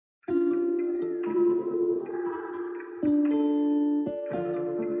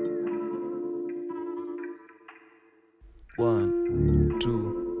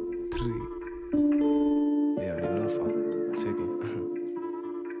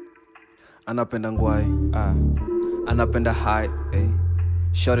Anapenda Ngwai, Anapenda high,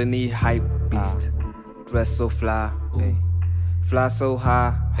 Shawty ni Hypebeast, dress so fly, fly so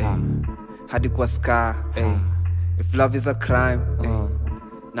high, hadi kwa sky, if love is a crime,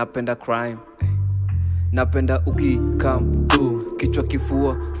 Napenda crime, Napenda Ukikam, Kichwa,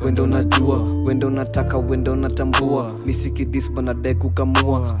 kifua, wendo unajua, wendo nataka, wendo natambua, misi Kidis nadai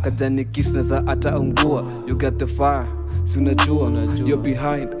kukamua, Ukajanikiss naeza Hata, ungua, you got the fire, si unajua, you're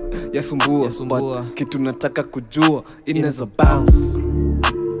behind, yasumbua, but kitu nataka kujua, Inaeza Bounce,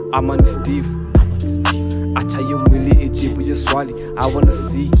 ama ni Steve, Acha hiyo mwili ijibu swali, I wanna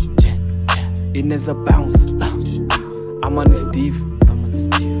see, Inaeza Bounce, ama ni Steve,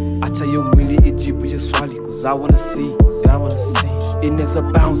 Acha hiyo mwili ijibu swali, cause I wanna see, Inaeza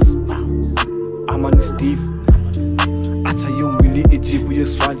Bounce, ama ni Steve, Acha hiyo mwili ijibu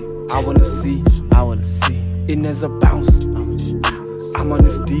swali, I wanna see, Inaeza Bounce, ama ni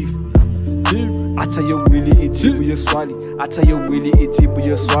Steve, Acha hiyo mwili ijibu swali, Acha hiyo mwili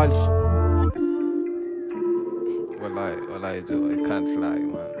ijibu swali. Walai, Joe, I can't fly,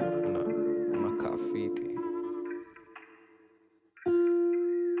 man. Una kafiti.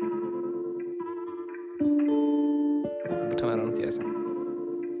 Turn around here, son.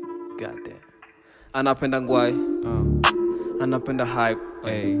 Goddamn. Anapenda Ngwai, Anapenda hype,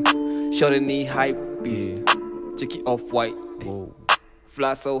 Shawty ni Hypebeast, Cheki off white,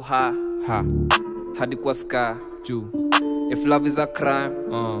 fly so high, hadi kwa sky, if love is a crime,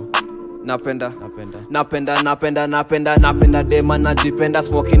 Napenda dema najipenda,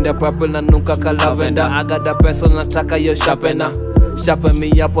 smoking the purple na nuka ka lavender, I got the pencil nataka hiyo sharpener, sharpen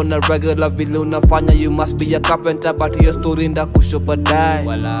me up on a regular, vile unafanya you must be a carpenter, but your story nda kusho badai,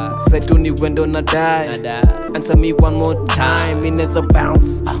 say tu ni wendo nadai, answer me one more time, Inaeza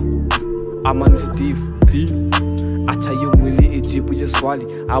Bounce, ama ni Steve, Acha hiyo mwili ijibu swali,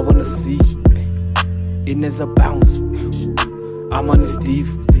 I wanna see, Inaeza Bounce, ama ni Steve,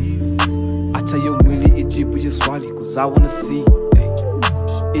 Acha hiyo mwili ijibu swali, cause I wanna see,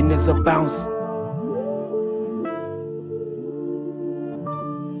 Inaeza Bounce.